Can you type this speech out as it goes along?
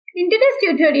In today's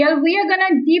tutorial, we are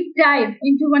gonna deep dive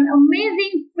into one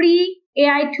amazing free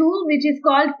AI tool which is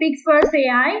called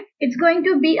pixverse.ai. It's going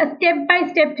to be a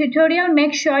step-by-step tutorial.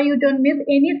 Make sure you don't miss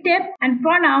any step. And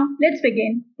for now, let's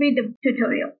begin with the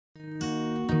tutorial.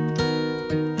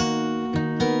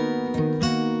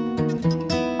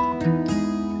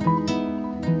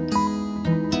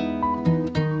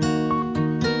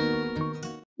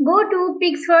 Go to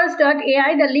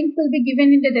pixverse.ai, the link will be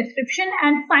given in the description,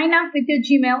 and sign up with your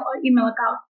Gmail or email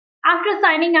account. After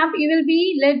signing up, you will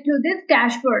be led to this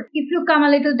dashboard. If you come a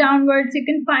little downwards, you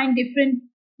can find different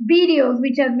videos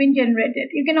which have been generated.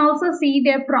 You can also see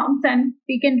their prompts and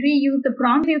we can reuse the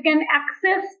prompts. You can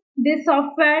access this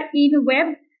software in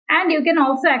web and you can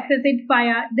also access it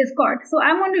via Discord. So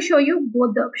I'm going to show you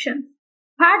both the options.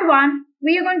 Part 1,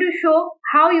 we are going to show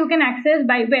how you can access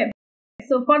by web.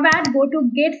 So for that, go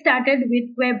to get started with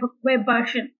web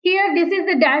version. Here, this is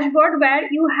the dashboard where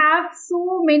you have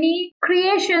so many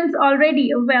creations already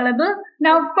available.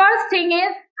 Now, first thing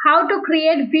is how to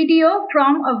create video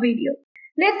from a video.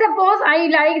 Let's suppose I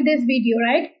like this video,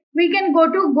 right? We can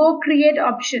go to go create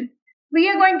option. We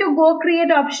are going to go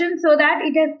create option so that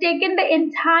it has taken the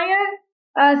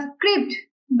entire script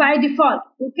by default.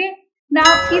 Okay. Now,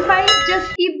 if I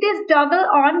just keep this toggle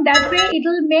on, that way it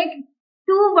will make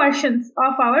two versions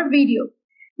of our video.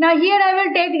 Now here I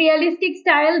will take realistic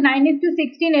style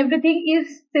 9:16. Everything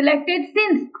is selected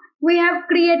since we have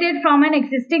created from an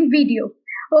existing video.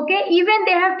 Okay, even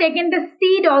they have taken the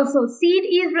seed also. Seed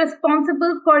is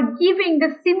responsible for giving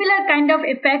the similar kind of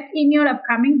effect in your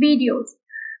upcoming videos.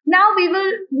 Now we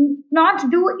will not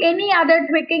do any other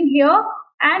tweaking here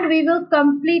and we will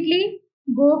completely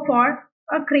go for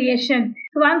a creation.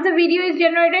 So once a video is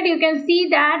generated, you can see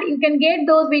that you can get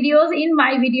those videos in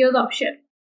My Videos option.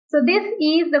 So this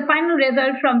is the final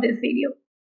result from this video.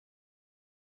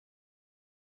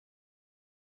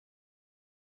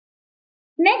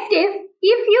 Next is,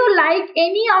 if you like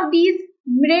any of these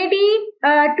ready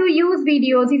to use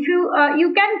videos, if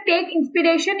you can take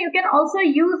inspiration, you can also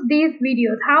use these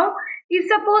videos. How? If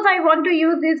suppose I want to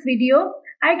use this video,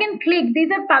 I can click, these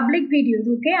are public videos,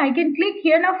 okay? I can click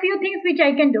here. Now few things which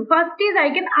I can do. First is I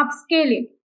can upscale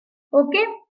it, okay?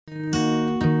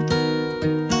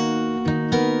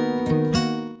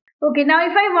 Okay, now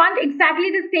if I want exactly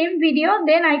the same video,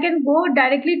 then I can go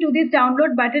directly to this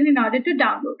download button in order to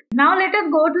download. Now let us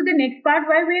go to the next part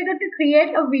where we are going to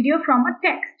create a video from a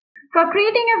text. For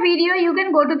creating a video, you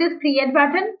can go to this create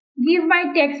button, give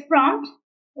my text prompt,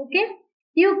 okay?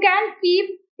 You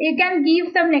can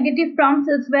give some negative prompts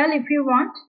as well if you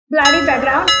want. Blurry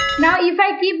background. Now if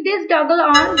I keep this toggle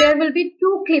on, there will be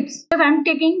two clips. So I'm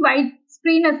taking wide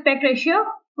screen aspect ratio.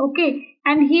 Okay.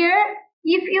 And here,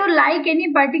 if you like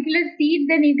any particular seed,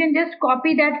 then you can just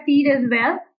copy that seed as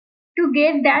well to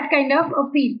get that kind of a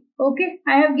feel. Okay.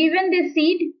 I have given this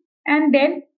seed and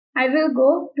then I will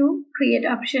go to create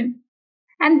option.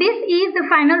 And this is the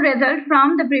final result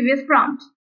from the previous prompt.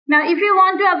 Now, if you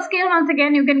want to upscale, once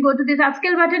again, you can go to this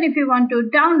upscale button. If you want to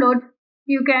download,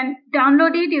 you can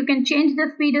download it. You can change the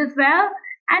speed as well,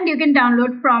 and you can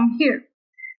download from here.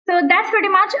 So that's pretty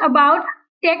much about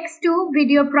text to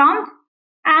video prompt.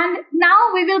 And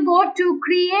now we will go to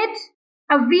create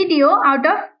a video out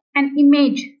of an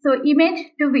image. So image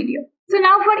to video. So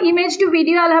now for image to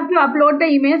video, I'll have to upload the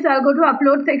image. So I'll go to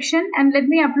upload section and let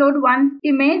me upload one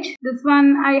image. This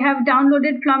one I have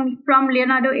downloaded from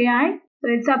LEONARDO AI. So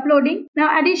it's uploading.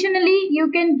 Now additionally, you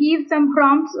can give some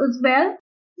prompts as well.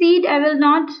 Seed, I will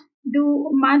not do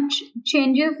much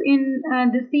changes in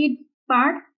the seed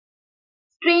part.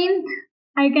 Strength,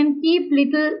 I can keep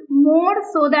little more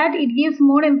so that it gives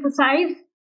more emphasis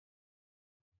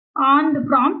on the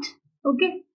prompt.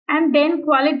 Okay. And then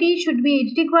quality should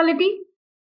be HD quality.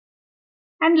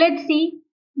 And let's see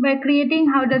by creating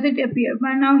how does it appear.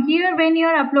 But now here when you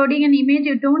are uploading an image,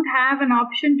 you don't have an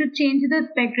option to change the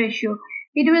aspect ratio.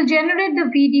 It will generate the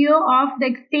video of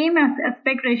the same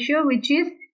aspect ratio which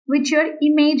your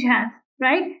image has,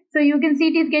 right? So you can see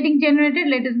it is getting generated.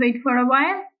 Let us wait for a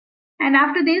while. And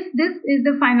after this is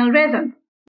the final result.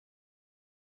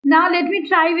 Now let me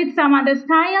try with some other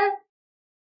style.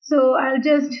 So I'll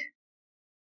just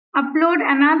upload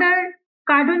another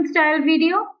cartoon style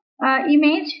video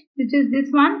image, which is this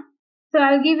one. So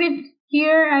I'll give it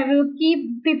here. I will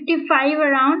keep 55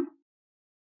 around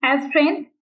as strength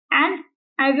and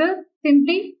I will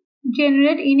simply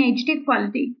generate in HD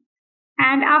quality.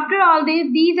 And after all this,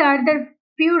 these are the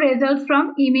few results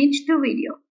from image to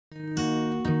video.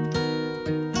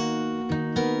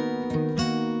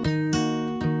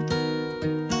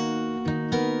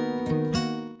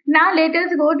 Now let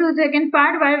us go to the second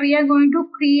part where we are going to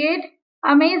create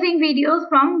amazing videos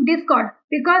from Discord,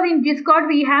 because in Discord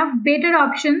we have better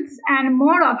options and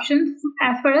more options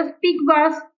as far as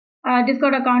pixverse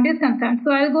Discord account is concerned.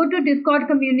 So I'll go to Discord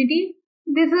community.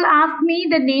 This will ask me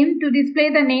the name. To display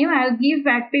the name, I'll give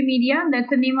VAGPE Media. That's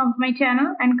the name of my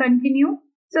channel, and continue.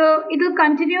 So it will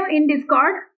continue in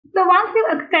Discord. So once you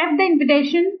accept the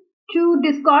invitation to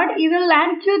Discord, you will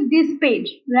land to this page,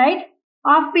 right?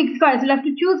 Of pixverse. You'll have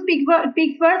to choose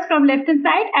pixverse from left hand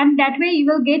side, and that way you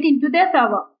will get into the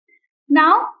server.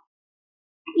 Now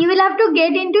you will have to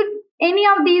get into any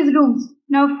of these rooms.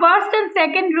 Now first and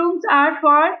second rooms are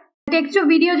for text to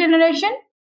video generation.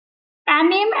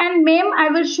 Anim and meme I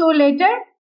will show later,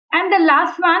 and the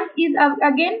last one is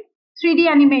again 3D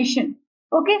animation.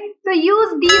 Okay, so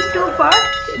use these two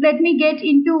first. Let me get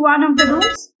into one of the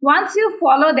rooms. Once you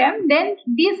follow them, then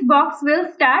this box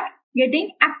will start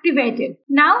getting activated.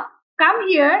 Now come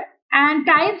here and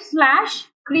type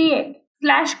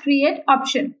 /create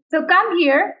option. So come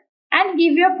here and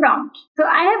give your prompt. So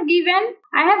I have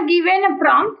given a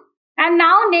prompt. And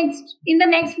now next, in the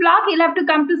next block, you'll have to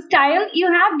come to style. You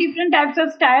have different types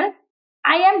of style.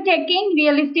 I am taking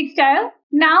realistic style.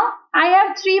 Now I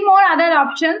have 3 more other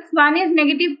options. One is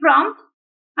negative prompt.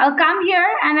 I'll come here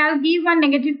and I'll give one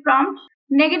negative prompt.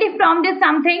 Negative prompt is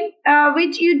something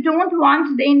which you don't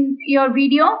want in your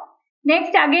video. Next,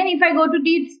 again, if I go to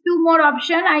these 2 more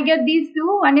options, I get these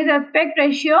 2. One is aspect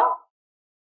ratio.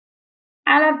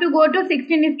 I'll have to go to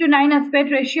 16:9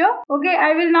 aspect ratio. Okay,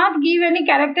 I will not give any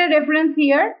character reference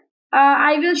here.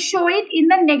 I will show it in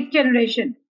the next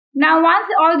generation. Now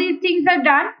once all these things are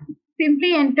done,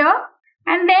 simply enter,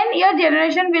 and then your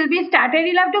generation will be started.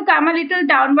 You'll have to come a little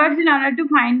downwards in order to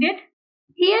find it.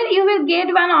 Here you will get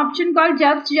one option called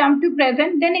just jump to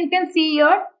present. Then you can see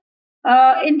your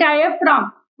entire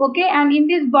prompt. Okay, and in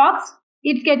this box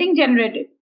it's getting generated.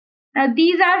 Now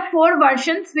these are 4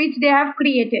 versions which they have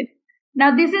created.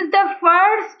 Now this is the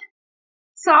first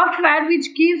software which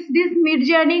gives this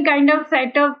mid-journey kind of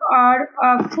setup, or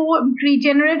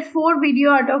regenerate 4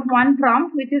 video out of 1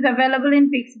 prompt, which is available in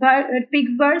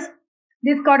pixverse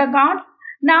Discord account.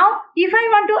 Now if I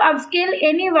want to upscale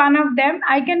any one of them,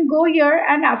 I can go here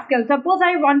and upscale. Suppose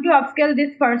I want to upscale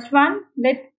this first one.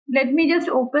 Let me just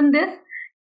open this.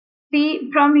 See,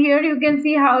 from here you can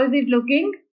see how is it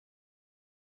looking.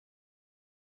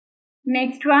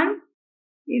 Next one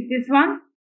is this one.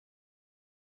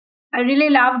 I really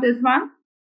love this one.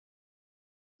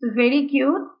 It's very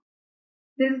cute.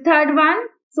 This third one,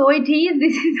 so it is.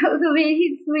 This is also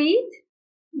very sweet.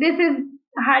 This is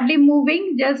hardly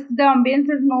moving, just the ambience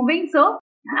is moving. So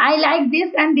I like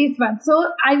this and this one. So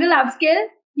I will upscale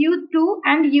U2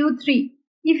 and U3.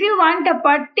 If you want a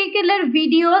particular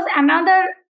videos,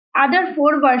 other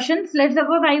 4 versions, let's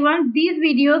suppose I want these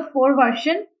videos 4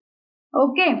 version.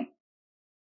 Okay.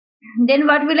 Then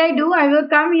what will I do? I will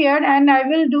come here and I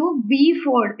will do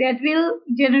V4. That will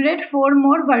generate 4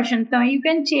 more versions. Now you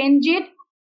can change it.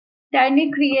 Tiny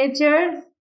creatures.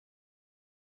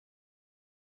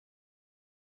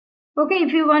 Okay,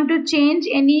 if you want to change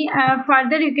any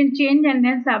further, you can change and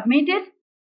then submit it.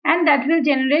 And that will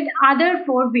generate other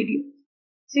 4 videos.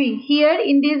 See, here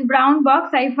in this brown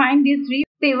box, I find these 3.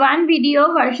 See, one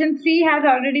video version 3 has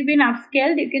already been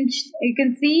upscaled. You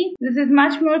can see this is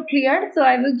much more clear. So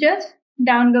I will just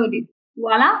download it.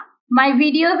 Voila, my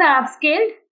videos are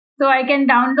upscaled. So I can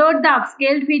download the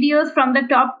upscaled videos from the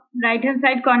top right hand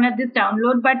side corner, this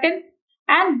download button.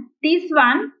 And this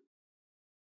one,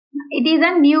 it is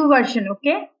a new version.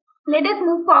 Okay. Let us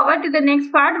move forward to the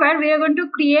next part where we are going to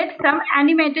create some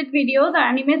animated videos or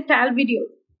anime style videos.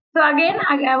 So again,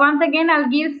 once again, I'll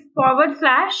give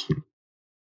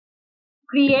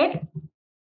 /create.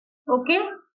 Okay.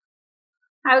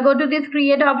 I'll go to this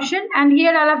create option, and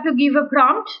here I'll have to give a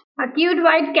prompt. A cute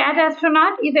white cat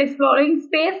astronaut is exploring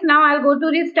space. Now I'll go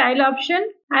to this style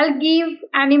option. I'll give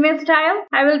anime style.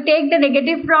 I will take the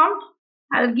negative prompt.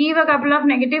 I'll give a couple of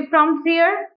negative prompts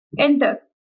here. Enter.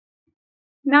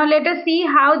 Now let us see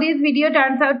how this video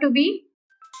turns out to be.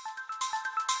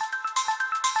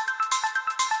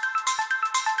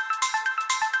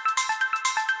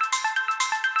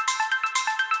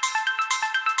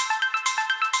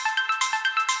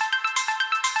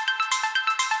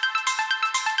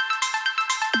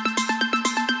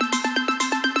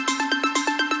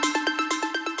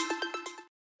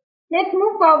 Let's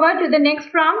move forward to the next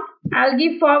prompt. I'll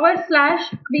give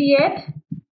 /create.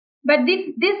 But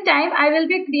this time I will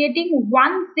be creating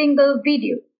one single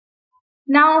video.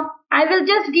 Now I will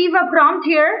just give a prompt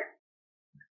here.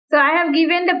 So I have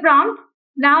given the prompt.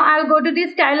 Now I'll go to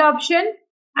this style option.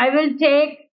 I will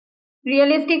take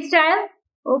realistic style.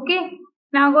 Okay.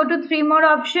 Now go to 3 more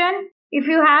options. If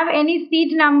you have any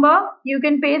seat number, you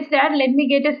can paste that. Let me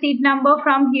get a seat number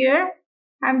from here.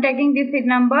 I'm taking this seat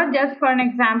number just for an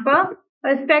example.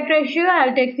 Aspect ratio,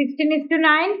 I'll take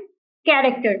 16:9.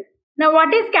 Character. Now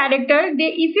what is character?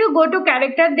 If you go to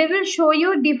character, they will show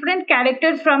you different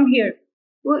characters from here.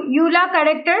 EULA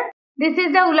character. This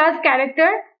is the EULA's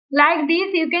character. Like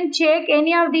this, you can check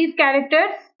any of these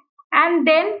characters and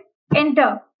then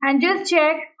enter. And just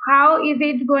check how is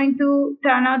it going to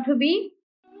turn out to be.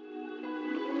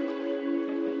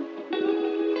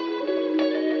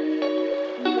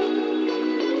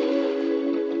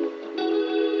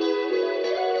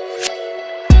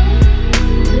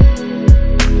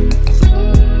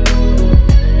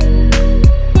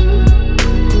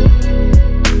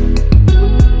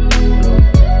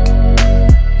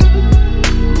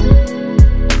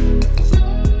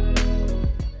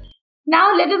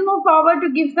 Now let us move forward to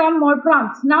give some more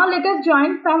prompts. Now let us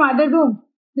join some other room.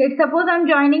 Let's suppose I'm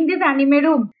joining this anime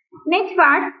room. Next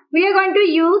part, we are going to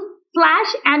use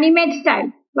 /animate style,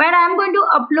 where I'm going to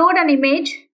upload an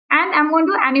image and I'm going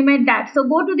to animate that. So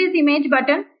go to this image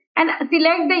button and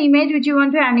select the image which you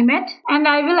want to animate, and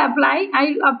I will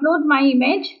upload my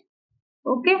image.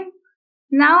 Okay.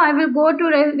 Now I will go to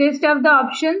rest of the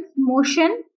options.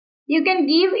 Motion. You can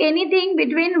give anything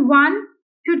between 1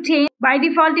 to 10. By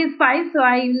default is 5, so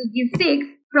I will give 6.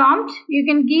 Prompt, you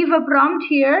can give a prompt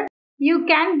here. You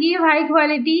can give high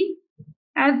quality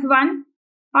as 1,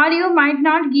 or you might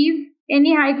not give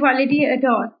any high quality at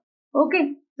all.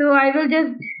 Okay, so I will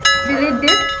just delete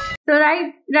this. So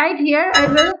right here I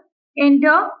will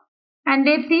enter, and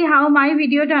let's see how my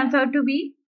video turns out to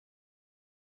be.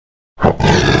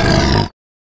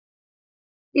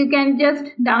 You can just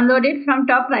download it from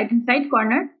top right hand side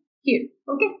corner here.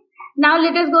 Okay. Now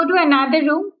let us go to another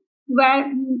room where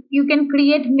you can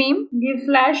create meme. Give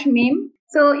 /meme.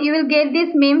 So you will get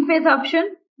this meme face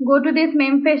option. Go to this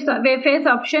meme face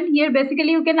option. Here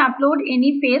basically you can upload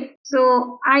any face.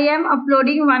 So I am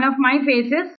uploading one of my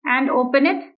faces and open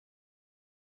it.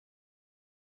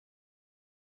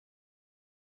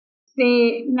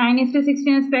 Say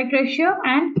 9:16 aspect ratio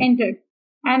and enter.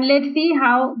 And let's see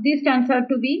how this turns out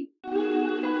to be.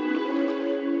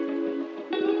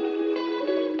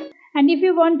 And if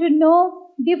you want to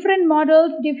know different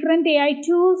models, different AI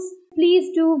tools,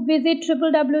 please do visit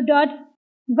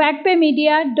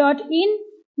www.vagpemedia.in,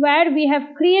 where we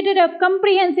have created a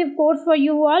comprehensive course for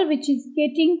you all, which is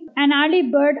getting an early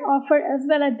bird offer as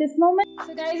well at this moment.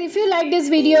 So guys, if you like this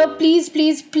video, please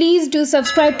do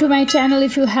subscribe to my channel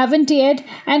if you haven't yet,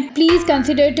 and please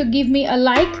consider to give me a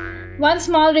like. One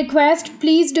small request,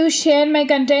 please do share my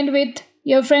content with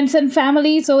your friends and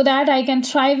family so that I can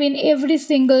thrive in every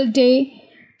single day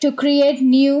to create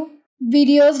new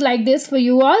videos like this for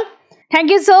you all. Thank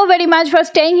you so very much for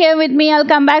staying here with me. I'll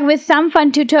come back with some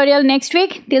fun tutorial next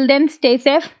week. Till then, stay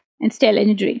safe and stay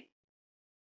legendary.